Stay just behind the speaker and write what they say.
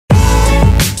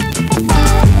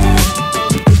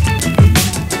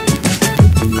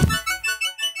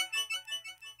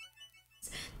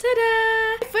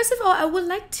of all, I would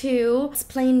like to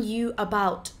explain you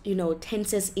about,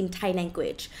 tenses in Thai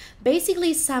language.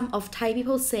 Basically, some of Thai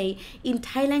people say in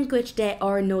Thai language there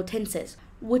are no tenses,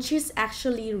 which is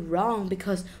actually wrong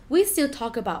because we still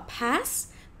talk about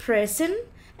past, present,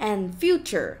 and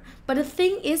future. But the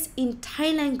thing is, in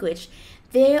Thai language,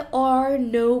 there are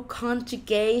no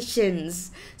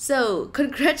conjugations. So,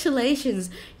 congratulations,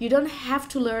 you don't have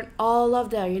to learn all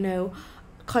of the,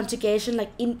 conjugation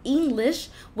like in English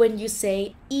when you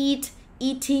say eat,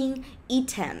 eating,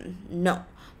 eaten. No.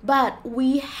 But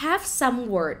we have some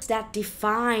words that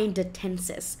define the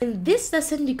tenses. In this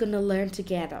lesson, you're gonna learn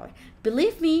together.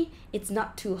 Believe me, it's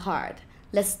not too hard.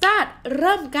 Let's start. เ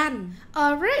ริ่มกัน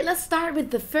Alright, let's start with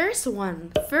the first one.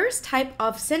 First type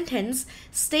of sentence,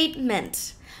 statement.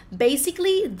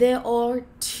 Basically, there are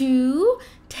two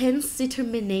tense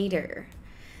determinator.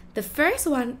 The first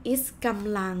one is ก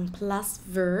ำลัง plus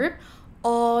verb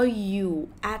or you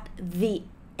at the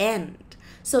end.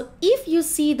 So if you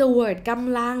see the word ก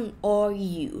ำลัง or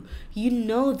you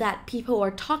know that people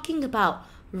are talking about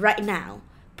right now,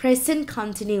 present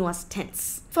continuous tense.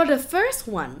 For the first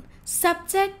one,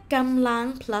 subject กำลัง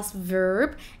plus verb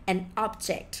and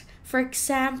object. For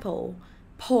example,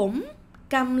 ผม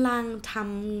กำลังท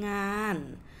ำงาน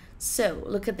So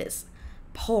look at this.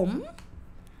 ผม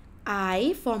I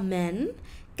for men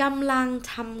กำลัง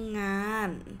ทำงาน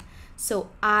So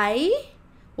I,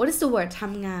 what is the word ท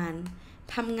ำงาน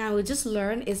ทำงาน we just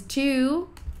learned is to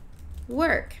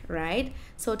work, right?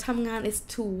 So ทำงาน is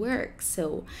to work. So,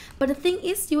 but the thing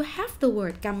is you have the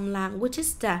word กำลัง which is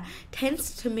the tense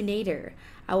determinator.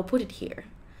 I will put it here.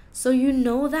 So you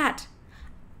know that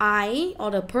I or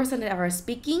the person that are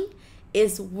speaking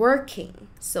is working.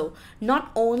 So not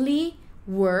only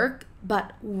work but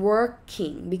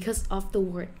working because of the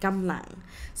word กำลัง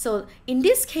So in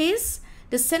this case,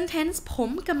 the sentence ผ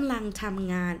มกำลังท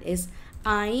ำงาน is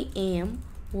I am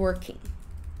working.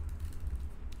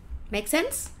 Make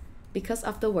sense? Because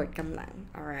of the word กำลัง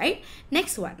Alright?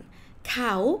 Next one. เข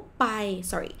า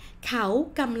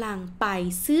กำลังไป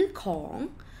ซื้อของ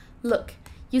Look,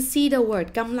 you see the word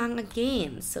กำลัง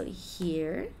again. So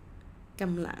here, ก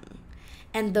ำลัง.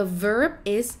 And the verb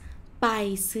is ไป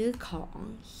ซื้อของ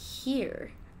here.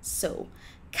 So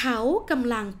เขาก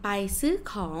ำลังไปซื้อ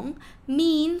ของ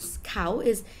means เขา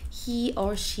is he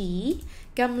or she.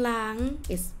 กำลัง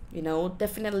is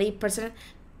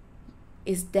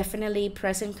definitely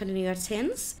present continuous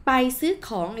tense. ไปซื้อข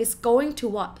อง is going to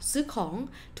what? ซื้อของ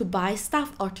to buy stuff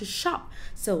or to shop.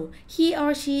 So he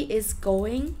or she is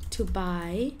going to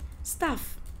buy stuff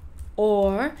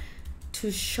or to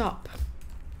shop.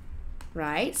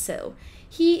 Right? So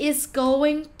he is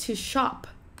going to shop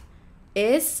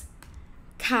is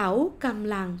เขาก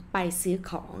ำลังไปซื้อ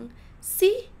ของ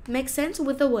See? Makes sense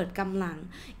with the word กำลัง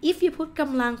If you put ก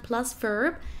ำลัง plus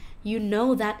verb, you know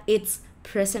that it's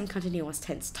present continuous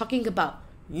tense, talking about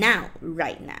now,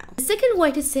 right now. The second way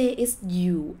to say is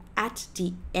you at the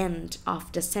end of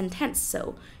the sentence. So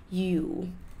you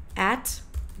at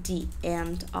the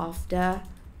end of the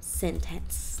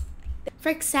sentence.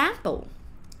 For example,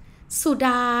 สุด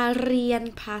าเรียน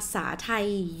ภาษาไทย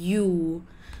you.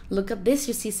 Look at this,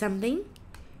 you see something?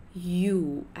 You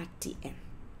at the end.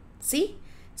 See?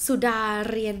 สุดา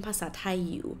เรียนภาษาไทย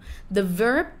you. The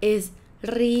verb is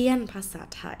เรียนภาษา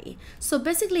ไทย So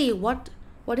basically,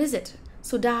 what is it?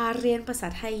 สุดาเรียนภาษา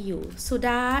ไทย you. สุด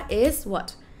า is what?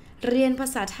 เรียนภา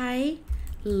ษาไทย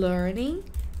learning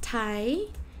Thai.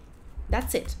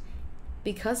 That's it.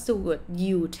 Because the word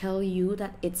you tell you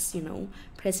that it's,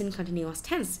 present continuous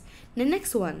tense. The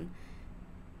next one,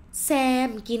 แซม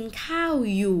กินข้าว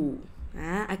อยู่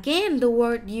Again, the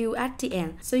word you at the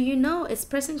end. So you know it's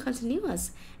present continuous.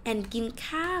 And กิน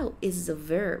ข้าว is the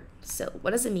verb. So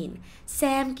what does it mean? แซ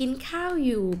มกินข้าวอ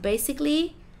ยู่ Basically,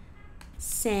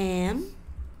 Sam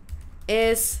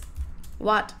is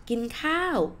what? กินข้า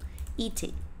ว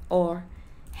eating or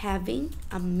having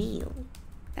a meal.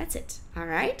 That's it.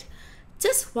 Alright?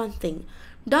 Just one thing.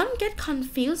 Don't get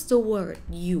confused the word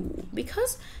you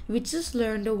because we just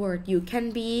learned the word you can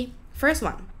be first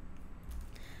one.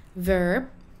 Verb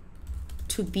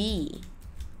to be,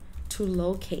 to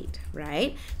locate,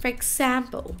 right? For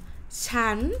example, ฉั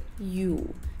นอยู่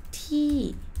ที่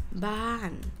บ้า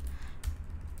น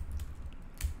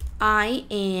I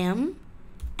am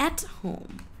at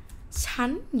home. ฉั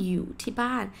นอยู่ที่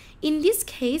บ้าน In this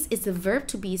case, it's a verb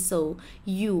to be, so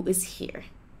you is here.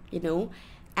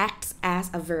 Acts as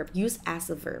a verb, used as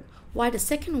a verb. Why the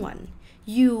second one?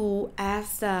 You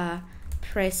as a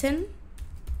present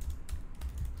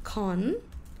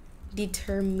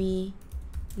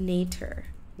determinator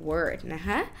word,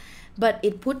 but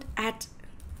it put at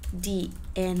the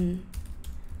end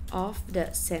of the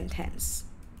sentence.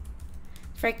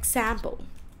 For example,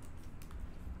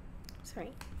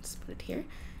 sorry, let's put it here.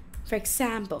 For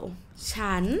example,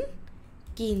 ฉัน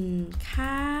กิน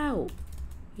ข้าว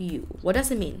อยู่ What does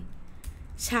it mean?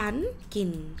 ฉันกิ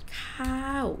นข้า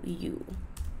วอยู่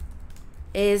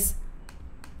is,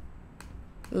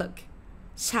 look,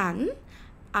 ฉัน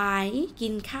I กิ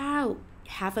นข้าว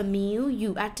have a meal, you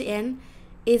at the end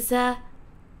is a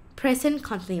present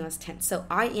continuous tense. So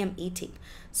I am eating.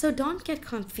 So don't get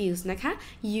confused,นะคะ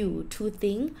you to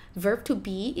think, verb to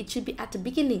be, it should be at the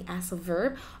beginning as a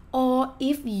verb, or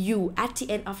if you at the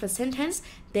end of the sentence,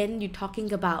 then you're talking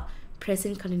about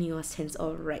present continuous tense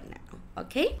or right now.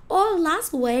 Okay? Or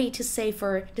last way to say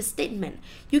for the statement,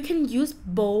 you can use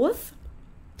both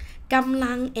กำ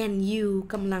ลัง and you,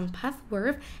 กำลัง past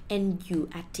verb and you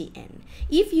at the end.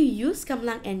 If you use กำ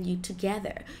ลัง and you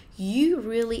together, you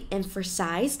really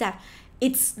emphasize that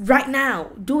it's right now,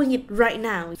 doing it right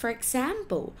now. For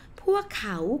example, พวกเข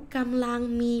ากำลัง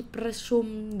มีประชุม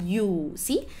อยู่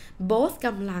See? Both ก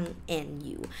ำลัง and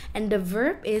you. And the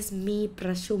verb is มีป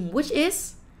ระชุม which is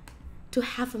to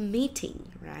have a meeting,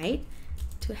 right?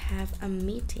 To have a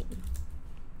meeting.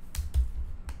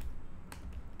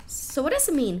 So what does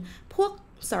it mean? พว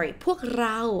กเ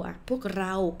ร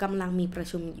ากำลังมีประ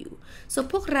ชุมอยู่ So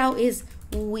พวกเรา is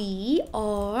we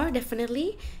are definitely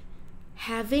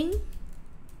having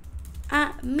a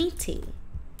meeting.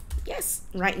 Yes,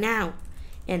 right now.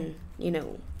 And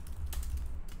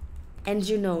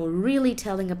really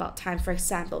telling about time. For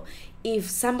example, if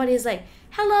somebody is like,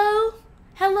 hello,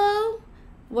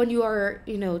 when you are,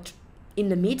 in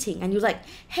the meeting and you're like,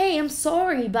 hey, I'm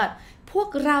sorry, but พว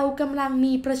กเรากำลัง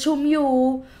มีประชุมอยู่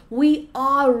we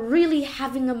are really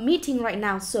having a meeting right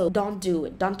now, so don't do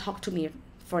it, don't talk to me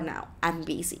for now, I'm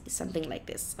busy, something like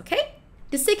this. Okay,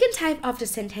 the second type of the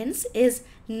sentence is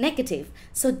negative.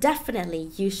 So definitely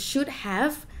you should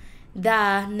have the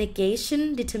negation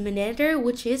determinator,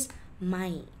 which is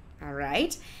my. All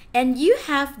right, and you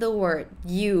have the word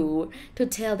you to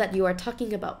tell that you are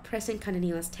talking about present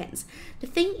continuous tense. The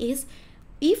thing is,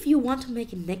 if you want to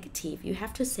make it negative, you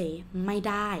have to say ไม่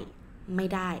ได้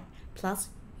plus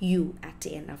you at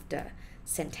the end of the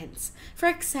sentence. For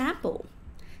example,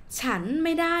 ฉันไ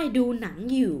ม่ได้ดูหนัง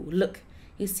อยู่ Look,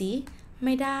 you see, ไ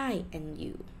ม่ได้ and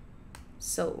you.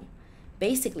 So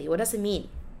basically, what does it mean?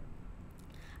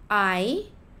 I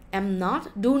am not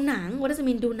ดูหนัง. What does it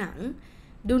mean ดูหนัง?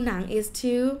 ดูหนัง is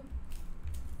to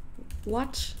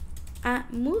watch a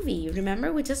movie. Remember,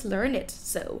 we just learned it.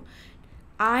 So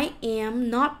I am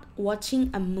not watching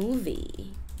a movie.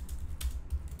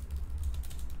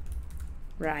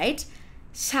 Right?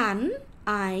 ฉัน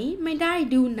I ไม่ได้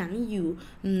ดูหนังอยู่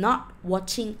not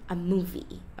watching a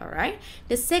movie. Alright?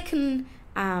 The second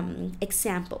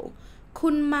example. คุ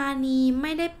ณมานีไ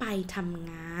ม่ได้ไปทำ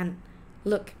งาน.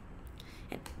 Look.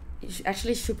 You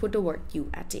actually should put the word you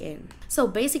at the end. So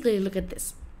basically, look at this.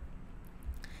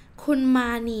 คุณม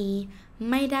านี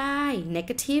ไม่ได้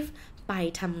negative ไป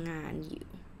ทำงานอยู่.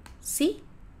 See?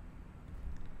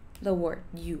 The word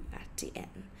you at the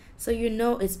end. So you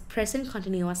know it's present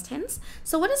continuous tense.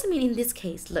 So what does it mean in this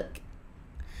case? Look.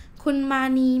 คุณมา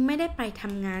นีไม่ได้ไปท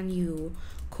ำงานอยู่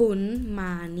คุณม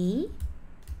านี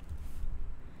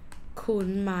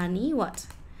what?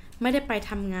 ไม่ได้ไป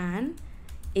ทำงาน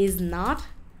is not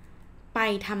ไป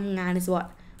ทำงาน is what?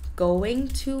 Going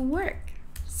to work.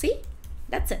 See?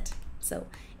 That's it. So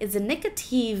it's a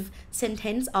negative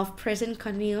sentence of present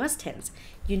continuous tense.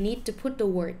 You need to put the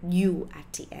word you at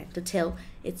the end to tell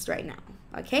it's right now.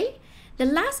 Okay? The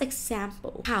last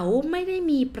example. เขาไม่ได้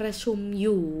มีประชุมอ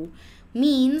ยู่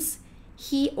means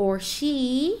he or she.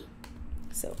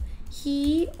 So he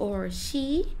or she.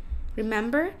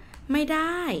 Remember? ไม่ไ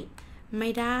ด้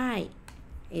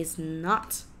is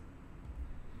not.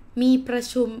 มีประ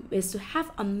ชุม is to have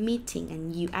a meeting and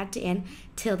you at the end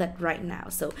tell that right now.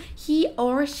 So he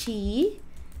or she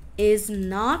is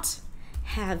not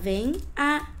having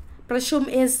a ประชุม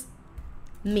is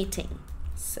meeting.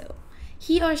 So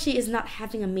he or she is not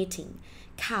having a meeting.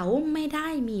 เขาไม่ได้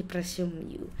มีประชุม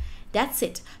อยู่. That's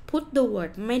it. Put the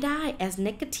word ไม่ได้ as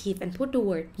negative and put the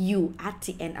word you at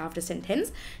the end of the sentence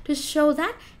to show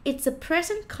that it's a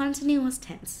present continuous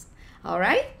tense.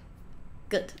 Alright?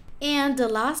 Good. And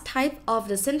the last type of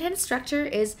the sentence structure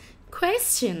is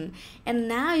question. And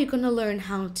now you're going to learn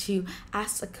how to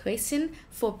ask a question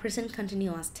for present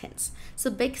continuous tense. So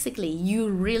basically, you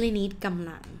really need กำ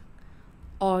ลัง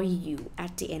or you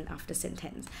at the end of the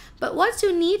sentence. But what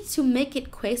you need to make it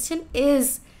question is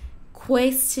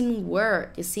question word.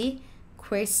 You see?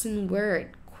 Question word,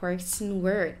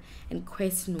 and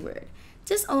question word.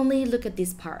 just only look at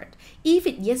this part. If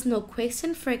it yes no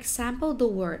question, for example, the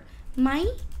word ไหม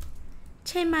ใ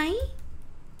ช่ไหม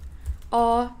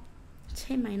or ใ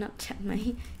ช่ไหม not ใช่ไหม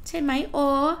ใช่ไหม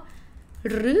or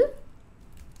หรือ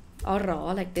or หรอ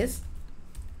like this.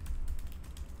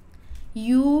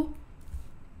 You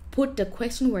put the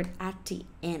question word at the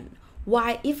end. Why?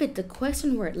 If it's the question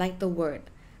word like the word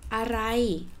อะไร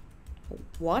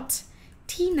what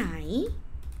ที่ไหน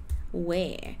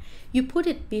where, you put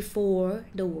it before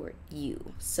the word you.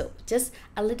 So just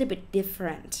a little bit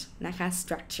different นะคะ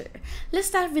structure. Let's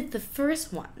start with the first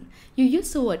one. You use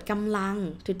the word กำลัง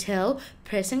to tell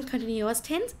present continuous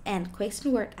tense and question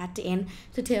word at the end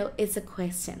to tell it's a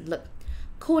question. Look,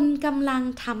 คุณกำลัง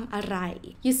ทำอะไร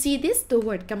You see this? The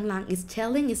word กำลัง is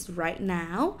telling us right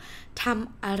now ท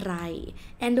ำอะไร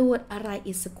and the word อะไร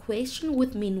is a question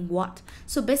with mean what.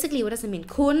 So basically what does it mean?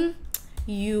 คุณ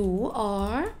you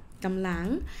are กำลัง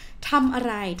ทำอะ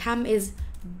ไร ทำ is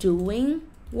doing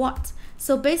what.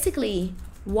 So basically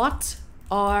what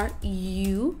are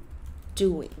you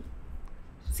doing?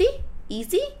 See?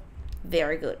 Easy?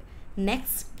 Very good.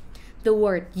 Next, the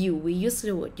word you. We use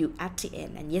the word you at the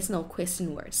end and yes no question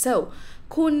word. So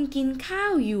คุณกินข้า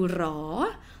วอยู่หรอ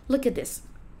Look at this.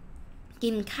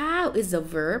 กินข้าว is a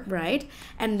verb, right?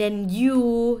 And then you,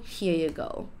 here you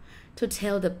go. To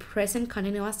tell the present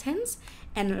continuous tense,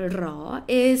 and หรอ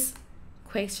is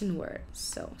question word.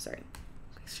 So sorry,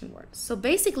 question word. So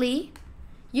basically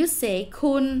you say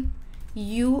คุณ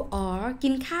you are กิ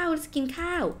นข้าว is กินข้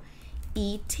าว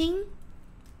eating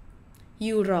อ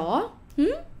ยู่หรอ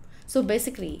So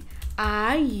basically,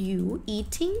 are you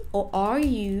eating or are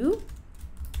you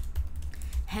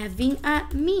having a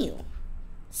meal?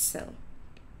 So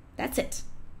that's it.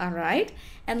 Alright.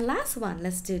 And last one,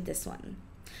 let's do this one.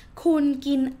 คุณ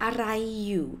กินอะไรอ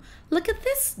ยู่ Look at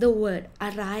this. The word อะ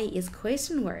ไร is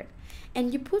question word. And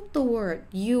you put the word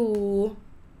you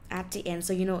at the end.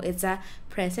 So you know it's a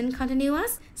present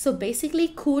continuous. So basically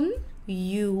คุณ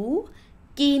you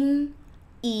กิน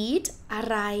eat อะ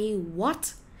ไร what?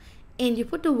 And you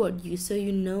put the word you so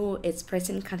you know it's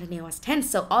present continuous tense.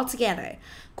 So altogether,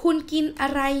 คุณกินอะ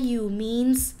ไรอยู่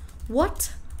means what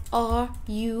are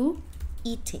you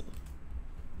eating?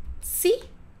 See?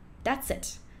 That's it.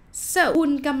 So คุ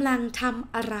ณกำลังท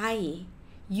ำอะไร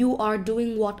You are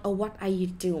doing what or what are you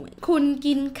doing? คุณ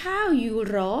กินข้าวอยู่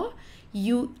หรอ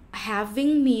You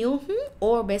having meal?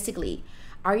 Or basically,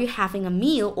 are you having a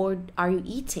meal or are you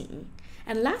eating?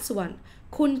 And last one,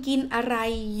 คุณกินอะไร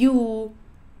อยู่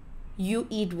You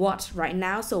eat what right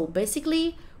now? So basically,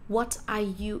 what are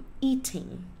you eating?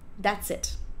 That's it.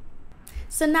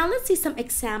 So now let's see some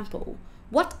example.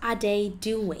 What are they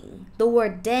doing? The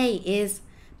word they is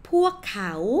พวกเข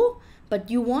า but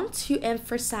you want to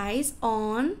emphasize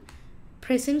on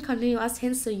present continuous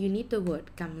tense, so you need the word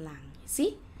กำลัง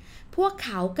See? พวกเ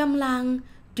ขากำลัง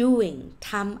doing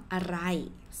ทำอะไร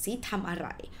See? ทำอะไร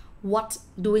What?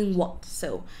 Doing what? So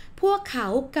พวกเขา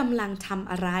กำลังท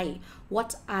ำอะไร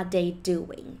What are they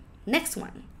doing? Next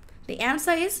one. The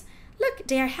answer is, look,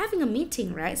 they are having a meeting,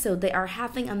 right? So they are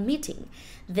having a meeting.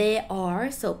 They are,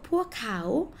 so พวกเขา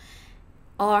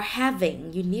are having,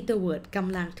 you need the word ก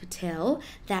ำลัง to tell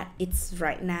that it's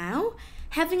right now.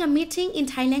 Having a meeting in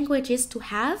Thai language is to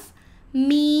have,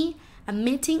 me, a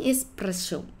meeting is ประ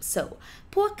ชุม So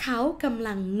พวกเขากำ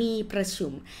ลังมีประชุ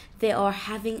ม They are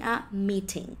having a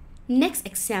meeting. Next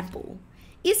example.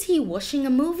 Is he watching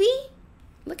a movie?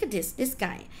 Look at this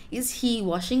guy. Is he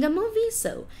watching a movie?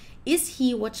 So, is he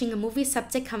watching a movie?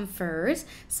 Subject come first.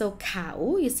 So, เขา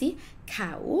you see, เข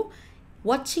า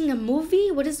watching a movie.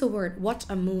 What is the word? Watch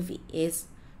a movie is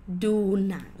ดู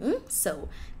หนัง So,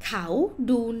 เขา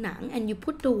ดูหนัง and you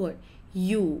put the word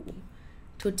you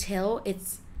to tell it's,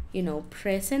 you know,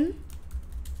 present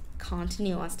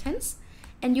continuous tense.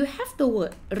 And you have the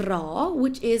word หรอ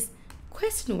which is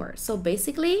question word. So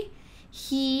basically,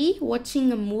 he watching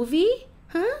a movie?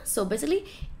 So basically,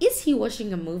 is he watching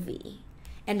a movie?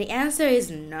 And the answer is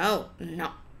no.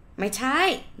 ไม่ใช่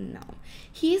No.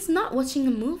 He is not watching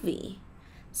a movie.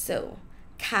 So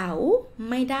เขา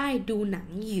ไม่ได้ดูหนัง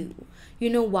อยู่ You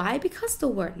know why? Because the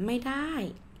word ไม่ได้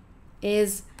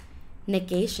is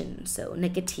negation. So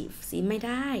negative. See ไม่ไ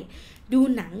ด้ดู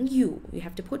หนังอยู่ You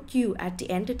have to put you at the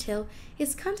end to tell his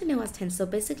continuous tense. So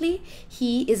basically,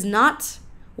 he is not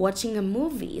watching a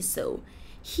movie. So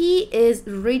he is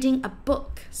reading a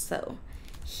book. So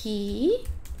he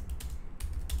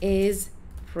is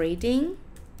reading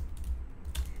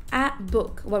a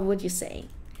book. What would you say?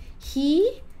 He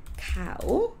เขา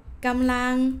กำลั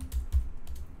ง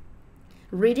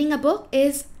reading a book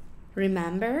is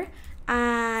remember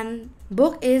and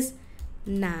book is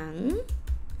หนัง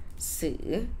สือ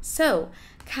so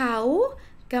เขา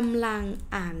กำลัง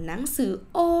อ่านหนังสือ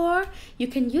or you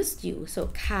can use you so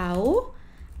เขา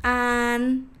อ่าน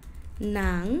ห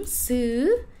นังสือ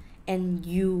and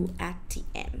you at the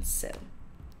end so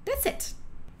that's it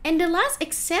and the last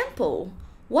example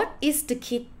what is the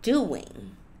kid doing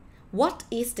what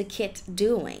is the kid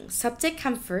doing subject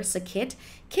come first the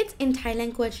kid in Thai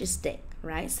language is เด็ก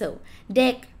right so เ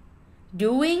ด็ก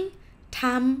doing ท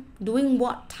ำ doing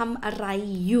what ทำอะไร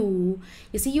อยู่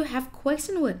you see you have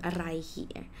question word อะไร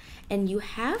here and you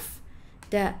have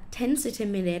the tense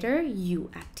determinator you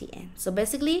at the end so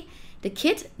basically the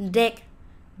kid เด็ก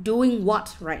doing what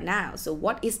right now so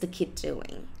what is the kid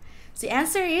doing so the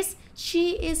answer is she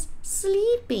is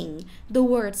sleeping the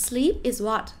word sleep is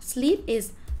what sleep is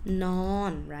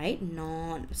none right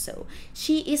none so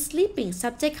she is sleeping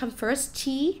subject come first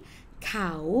she เข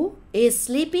า is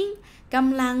sleeping ก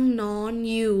ำลังนอน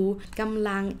อยู่กำ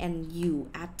ลัง and you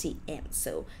at the end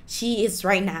so she is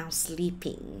right now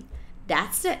sleeping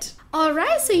that's it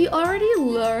alright so you already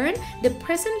learned the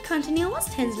present continuous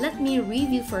tense let me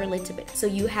review for a little bit so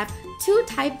you have two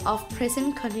types of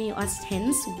present continuous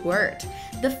tense word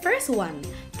the first one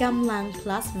กำลัง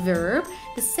plus verb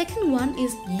the second one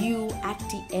is you at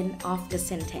the end of the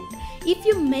sentence if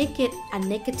you make it a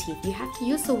negative you have to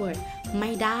use the word ไ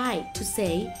ม่ได้ to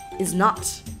say is not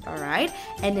alright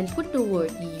and then put the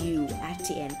word you at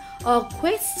the end or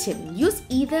question use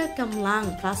either กำลัง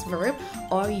plus verb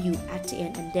or you at the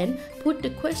end and then put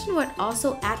the question word also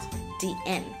at the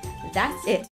end that's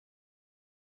it